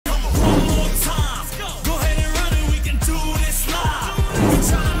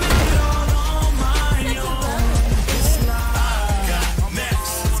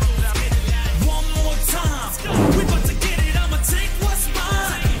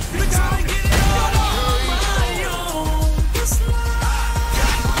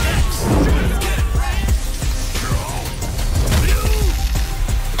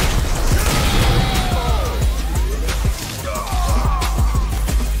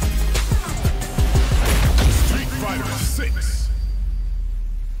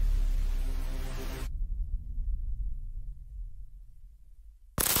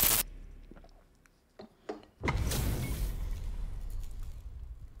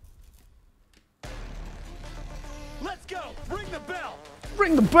go. Ring the bell.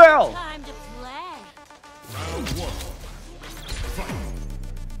 Ring the bell. Time to play. Round one. Fight.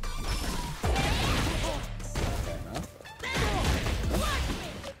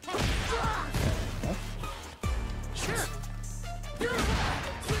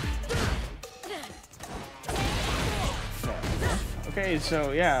 Okay,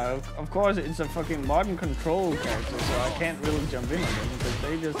 so yeah, of course it's a fucking modern control character, so I can't really jump in on them because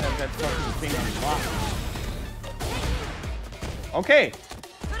they just have that fucking thing on lock. Okay,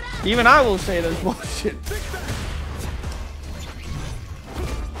 even I will say that's bullshit.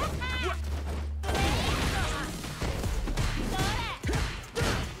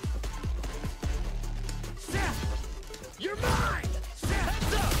 You're mine.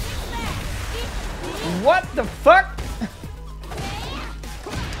 What the fuck?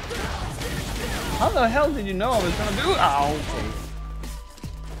 How the hell did you know I was gonna do? Ow, okay.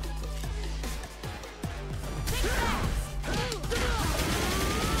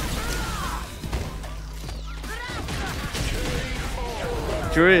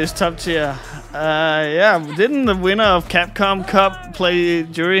 Jury is top tier. Yeah, didn't the winner of Capcom Cup play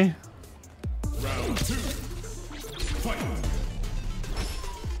Jury? Round two. Fight.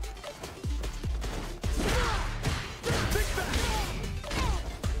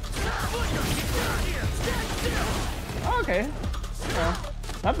 Okay. Well,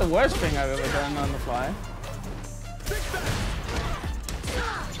 not the worst thing I've ever done on the fly.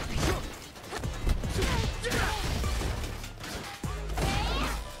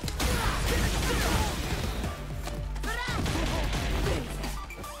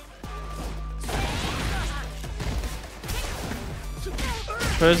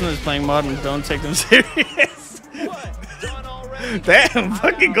 Person is playing modern, don't take them serious. Damn,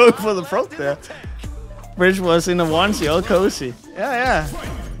 fucking going for the throat there. Bridge was in a onesie, all cozy. Yeah, yeah.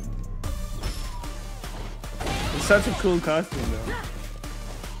 It's such a cool costume though.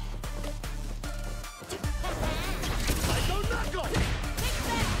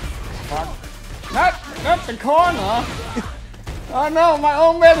 Fuck. Not the corner! Oh no, my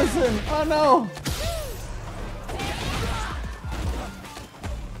own medicine! Oh no!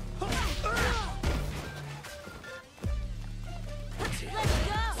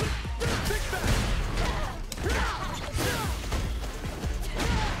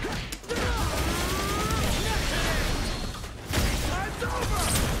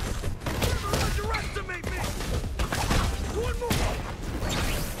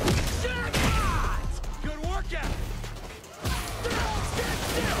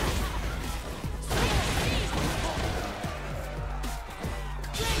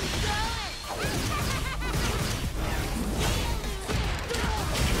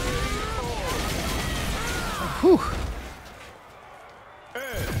 Whew.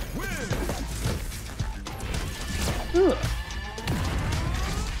 Ugh.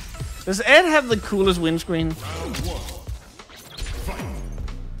 Does Ed have the coolest windscreen?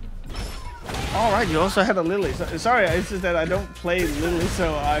 Alright, you also had a Lily. So, sorry, it's just that I don't play Lily,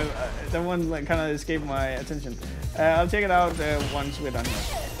 so that one like, kind of escaped my attention. I'll check it out once we're done here.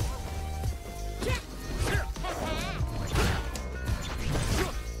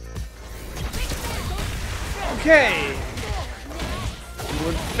 Okay. You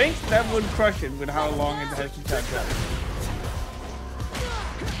would think that would crush it with how long it has to charge up.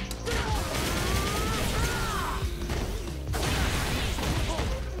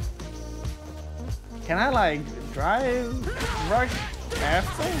 Can I like drive rush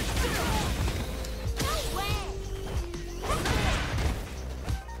after?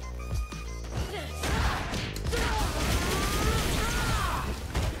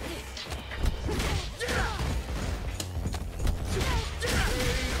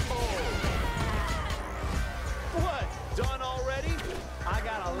 Done already? I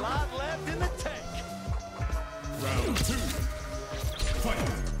got a lot left in the tank. Round two. Fight.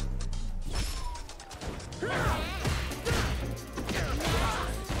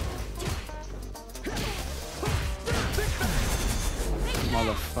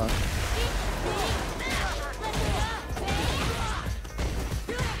 Motherfucker.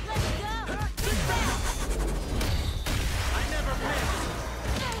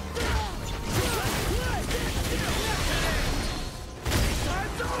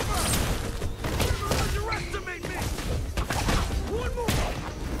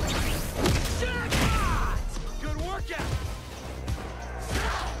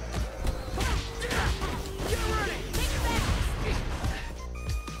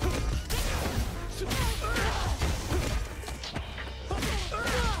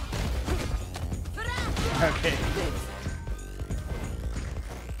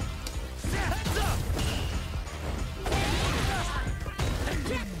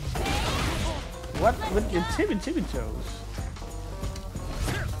 What with your tippy toes?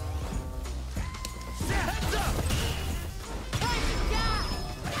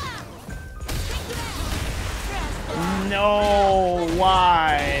 No,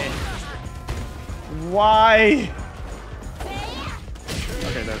 why? Why?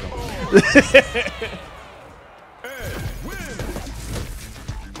 Okay, that's all.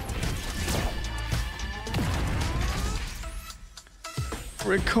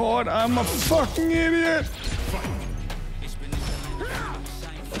 Record, I'm a fucking idiot.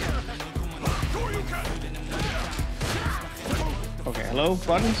 Okay, hello,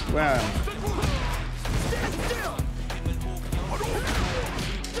 buttons? Where am I?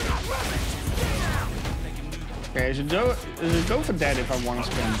 Okay, I should go for that if I want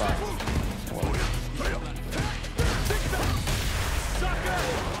to spin by.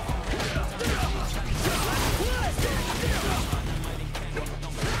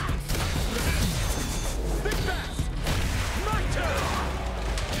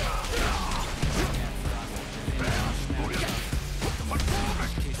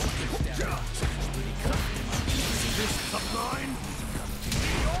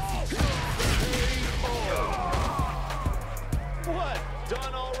 What?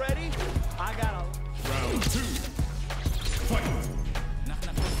 Done already? I got a round 2. Fight.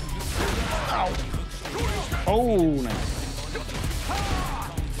 Ow. Oh, nice.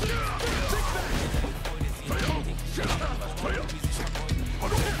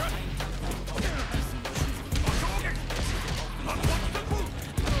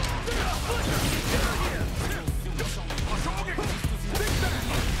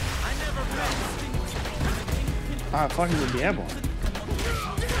 Ah, fucking with the airborne.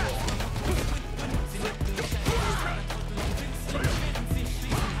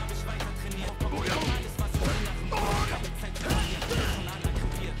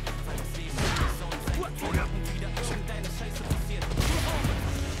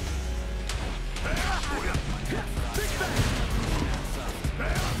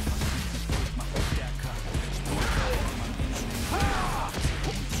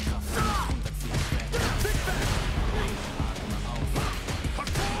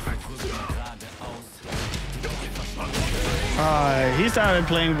 He started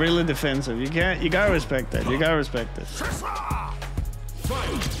playing really defensive. You gotta respect that. You gotta respect it.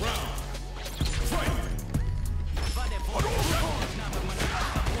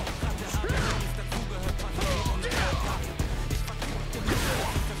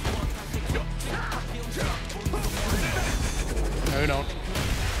 No, you don't.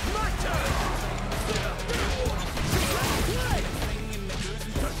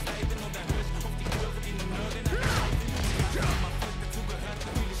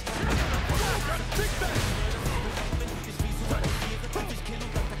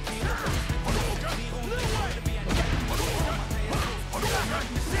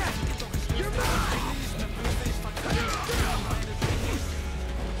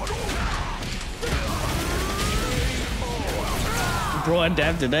 Bro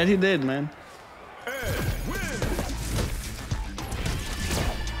adapted. That he did, man.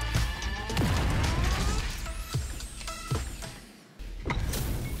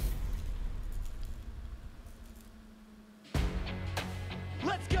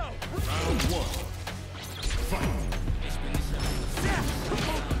 Let's go. Round 1. Fight.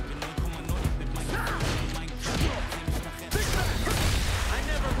 I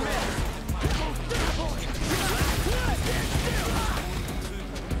never miss.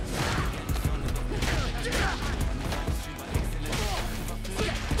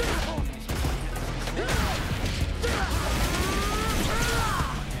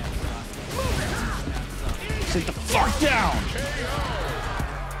 Sit the fuck down!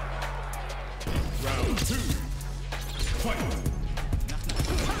 Round 2. Fight.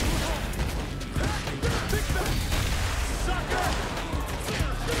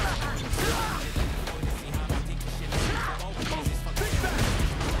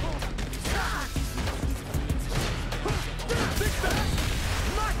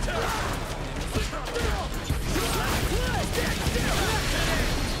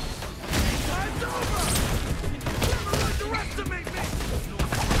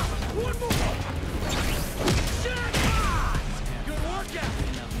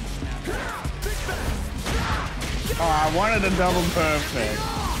 Oh, I wanted a double perfect.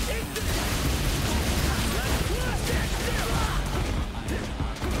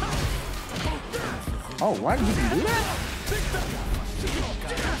 Oh, what? You can do that?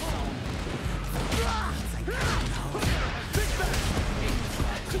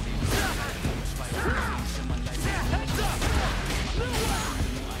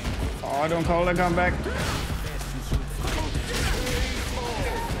 Oh don't call it a comeback.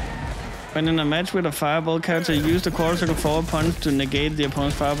 When in a match with a fireball character, use the quarter circle forward punch to negate the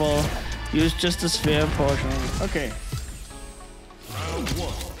opponent's fireball. Use just the sphere portion. Okay.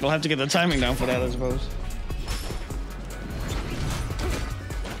 We'll have to get the timing down for that, I suppose.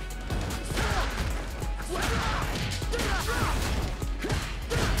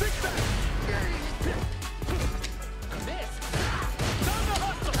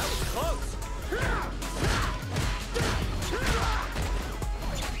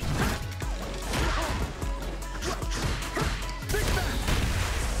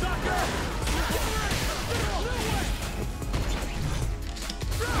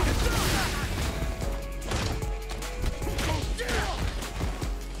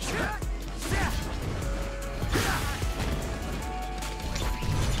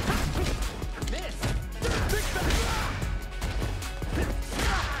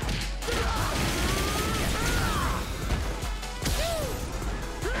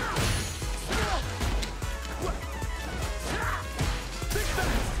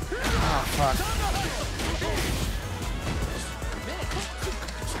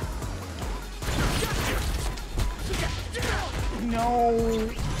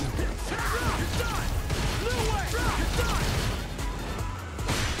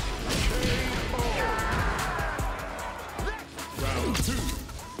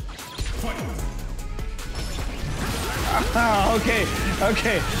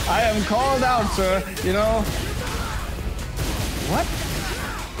 Okay, I am called out, sir. You know. What?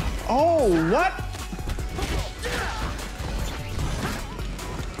 Oh, what?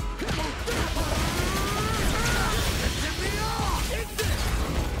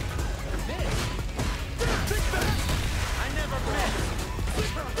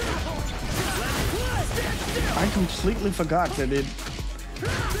 I completely forgot that it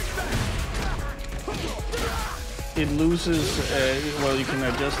loses, well, you can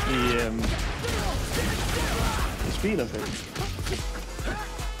adjust the speed of it.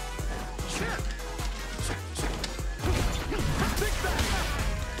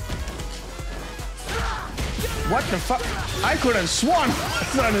 What the fuck? I could have sworn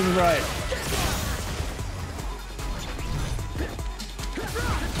that is right.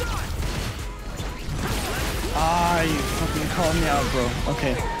 Ah, you fucking called me out, bro.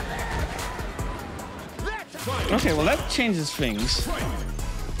 Okay. Okay, well that changes things.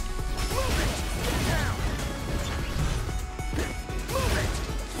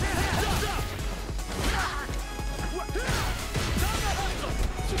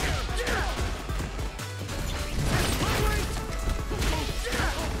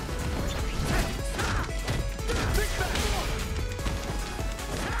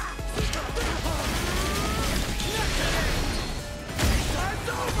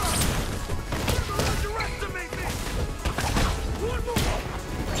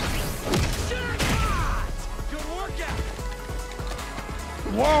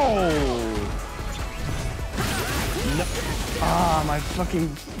 Fucking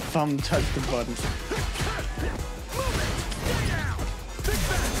thumb touched the button.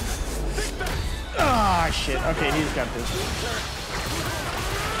 Ah, shit. Okay, he's got this.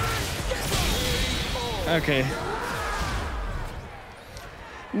 Okay.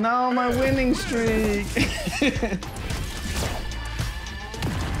 Now my winning streak.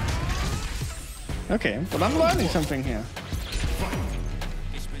 Okay, but I'm learning something here.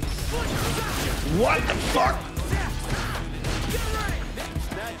 What the fuck?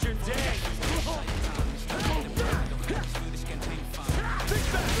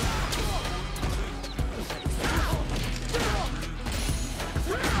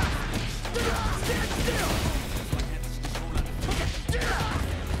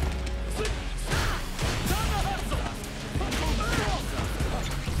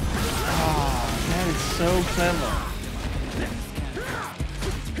 So clever.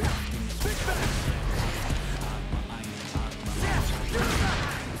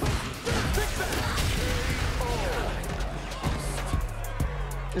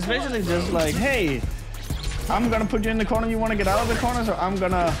 It's basically just like, hey, I'm gonna put you in the corner, you wanna get out of the corner, so I'm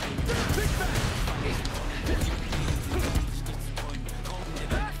gonna...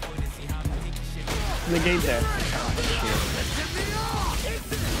 negate that.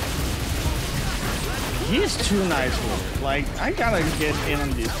 He's too nice with it. Like, I gotta get in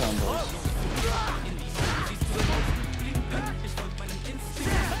on these combos.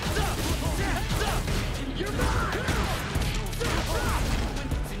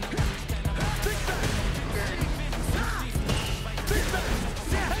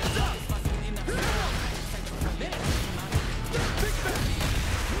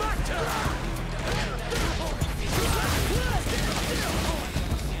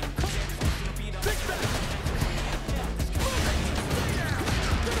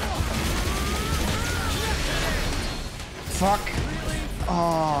 fuck?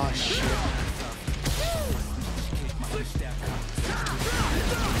 Oh, shit.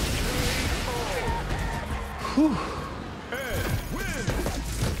 Whew.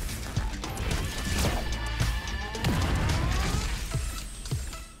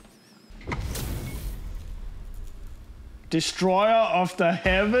 Destroyer of the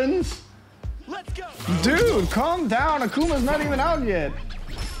heavens? Let's go. Dude, calm down. Akuma's not even out yet.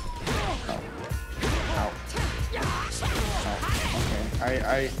 Ow.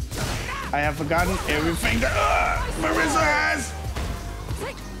 Okay, I have forgotten everything that Marissa has.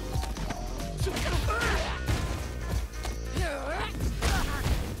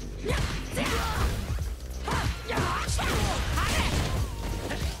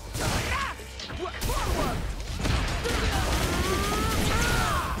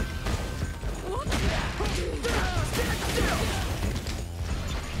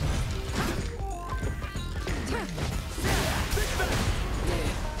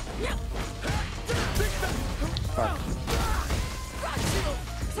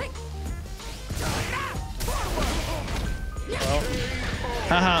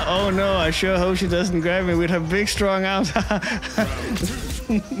 Haha, oh no, I sure hope she doesn't grab me with her big strong arms.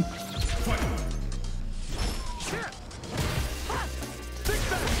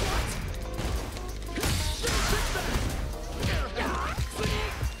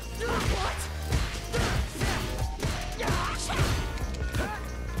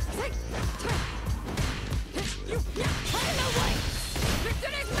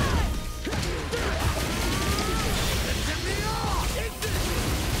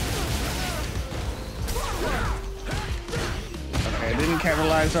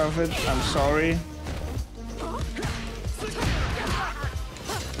 Capitalize off it. I'm sorry.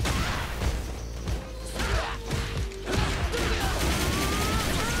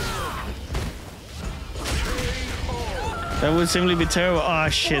 That would simply be terrible. Oh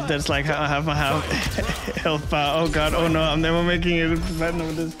shit, that's like how I have my health bar. Oh god, oh no, I'm never making it platinum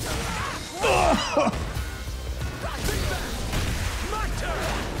with this. Oh.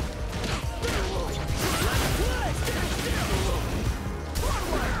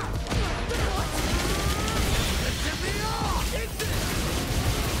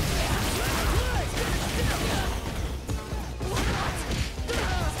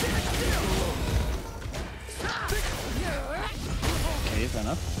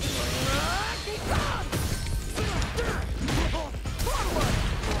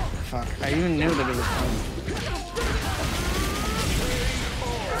 Fuck, I even knew that it was coming.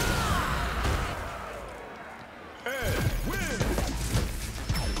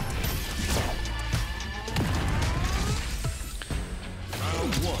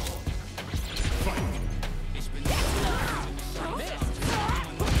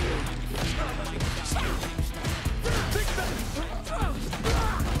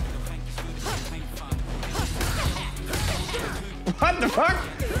 What the fuck?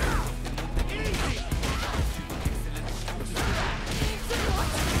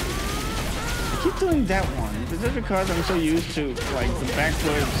 I keep doing that one. Is it because I'm so used to like the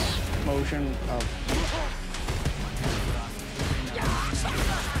backwards motion of...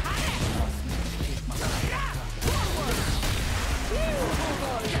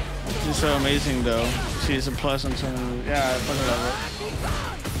 This is so amazing though. She's a plus on some... Yeah, I fucking love it.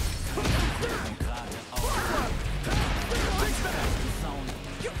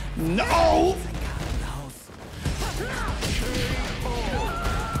 No!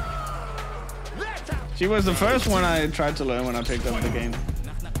 She was the first one I tried to learn when I picked up the game.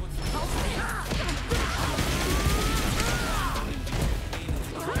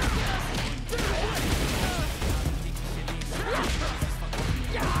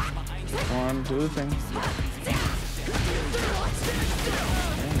 Come on, do the thing.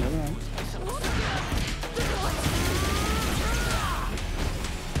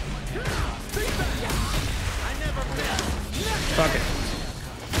 Fuck it.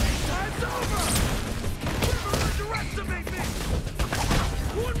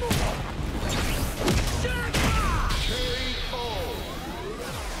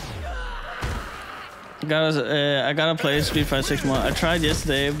 I gotta play Street Fighter 6 more. I tried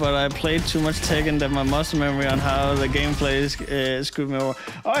yesterday, but I played too much Tekken that my muscle memory on how the gameplay screwed me over.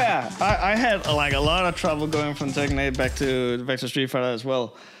 Oh yeah, I had like a lot of trouble going from Tekken 8 back to Street Fighter as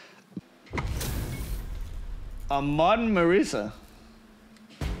well. A modern Marisa.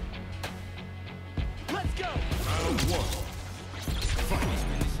 Let's go. Round one.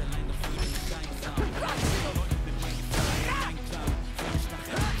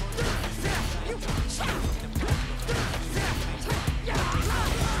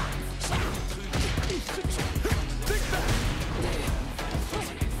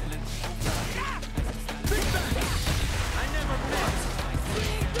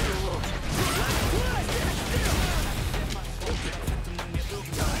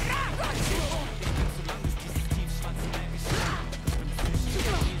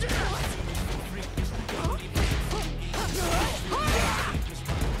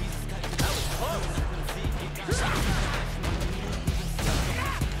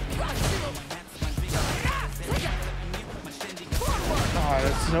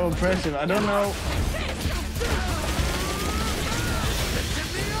 it's so impressive. I don't know.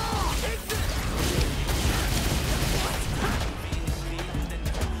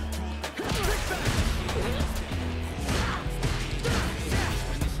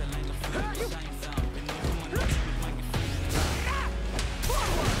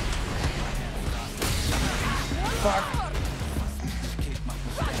 Fuck.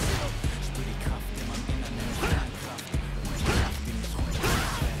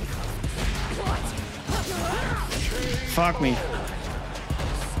 Fuck me.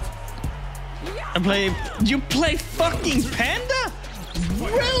 You play fucking Panda?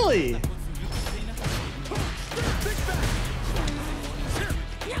 Really?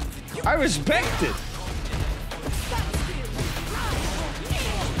 I respect it.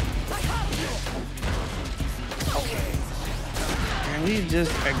 Can we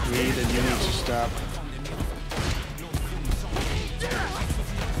just agree that you need to stop?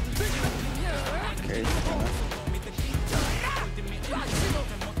 Okay.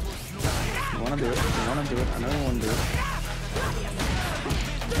 You wanna do it? You wanna do it? I know you wanna do it.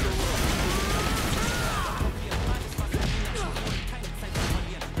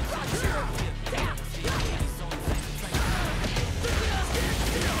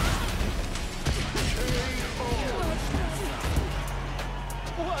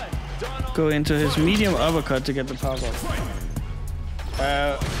 Go into his medium uppercut to get the power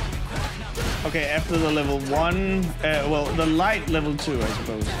up. Okay, after the level 1, well, the light level 2, I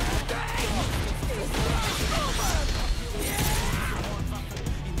suppose.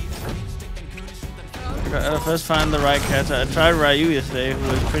 I first find the right character. I tried Ryu yesterday, who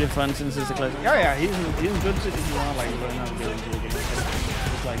was pretty fun since it's a classic. Oh yeah, he's good if you want to like learn how to get into the game.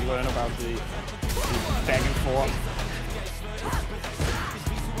 Just like learn about the back and forth.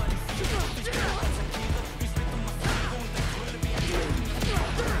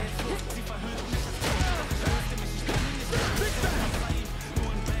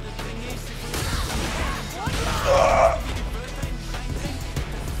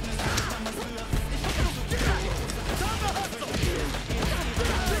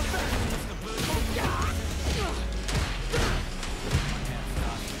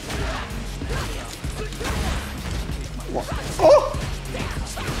 Oh!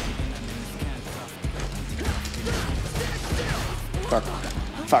 Fuck.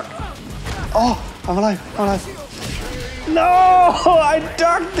 Fuck. Oh! I'm alive. I'm alive. No! I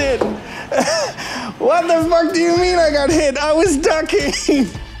ducked it! What the fuck do you mean I got hit? I was ducking!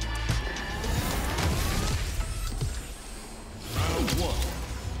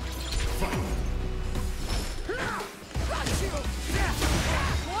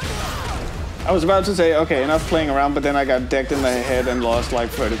 I was about to say, okay, enough playing around, but then I got decked in the head and lost like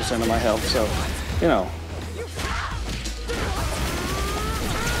 30% of my health, so, you know.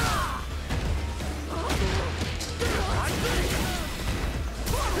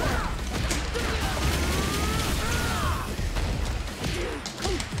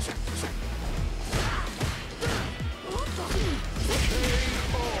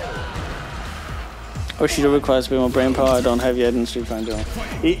 Rashida requires a bit more brain power I don't have yet in Street Fighter.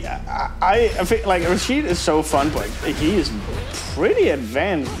 I think like Rashid is so fun, but he is pretty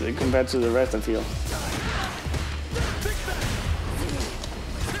advanced compared to the rest, I feel.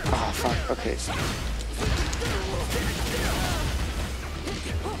 Oh fuck, okay.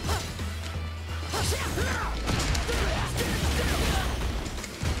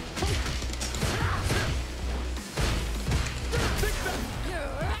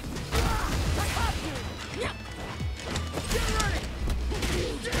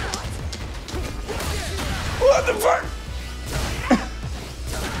 What the fuck?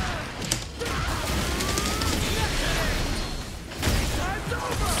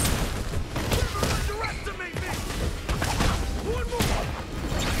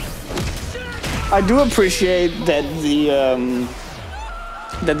 I do appreciate that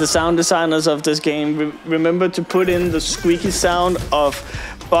the sound designers of this game remember to put in the squeaky sound of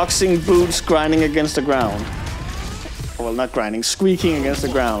boxing boots grinding against the ground. Well, not grinding, squeaking against the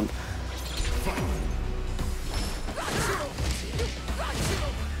ground.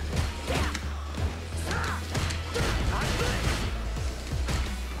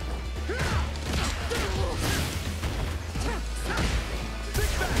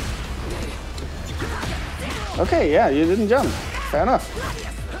 Okay, yeah, you didn't jump. Fair enough.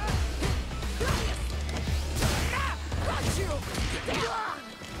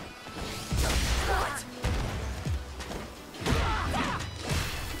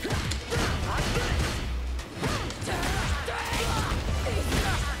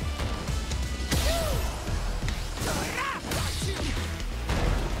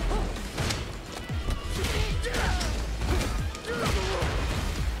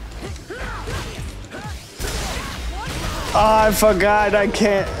 I forgot. I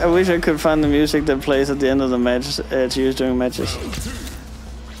can't. I wish I could find the music that plays at the end of the match to use during matches.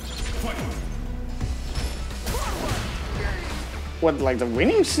 What, like the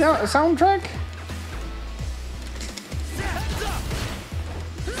winning soundtrack?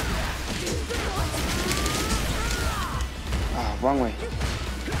 Ah, wrong way.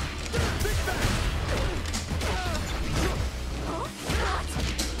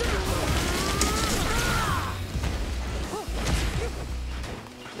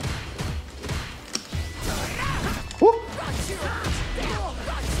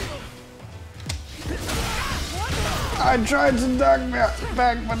 I tried to duck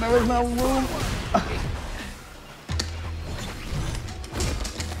back, but there was no room.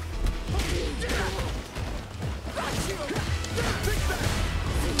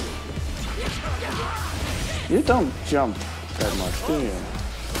 You don't jump that much, do you?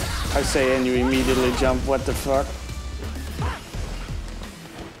 I say and you immediately jump, what the fuck?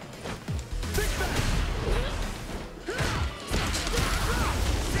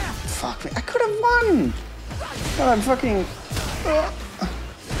 Fuck me, I could have won! God, I'm fucking...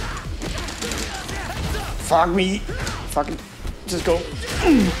 Fuck me! Fucking... Just go.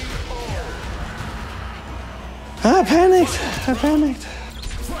 I panicked! I panicked!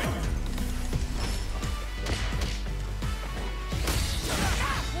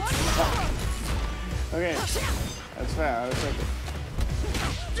 Okay, that's fair, I was like...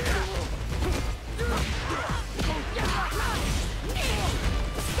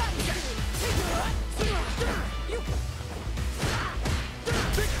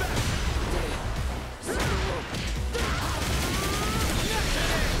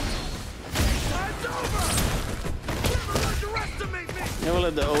 Never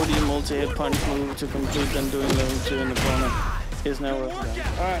let the OD multi-hit punch move to complete then doing level 2 in the corner. Is never done.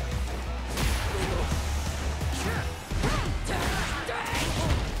 Alright.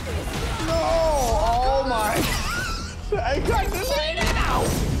 No! Oh my! I got this right now!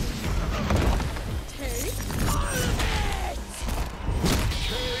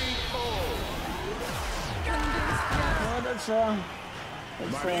 Oh, that's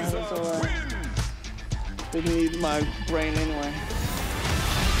fair. That's alright. Didn't need my brain anyway.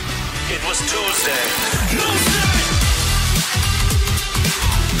 It was Tuesday.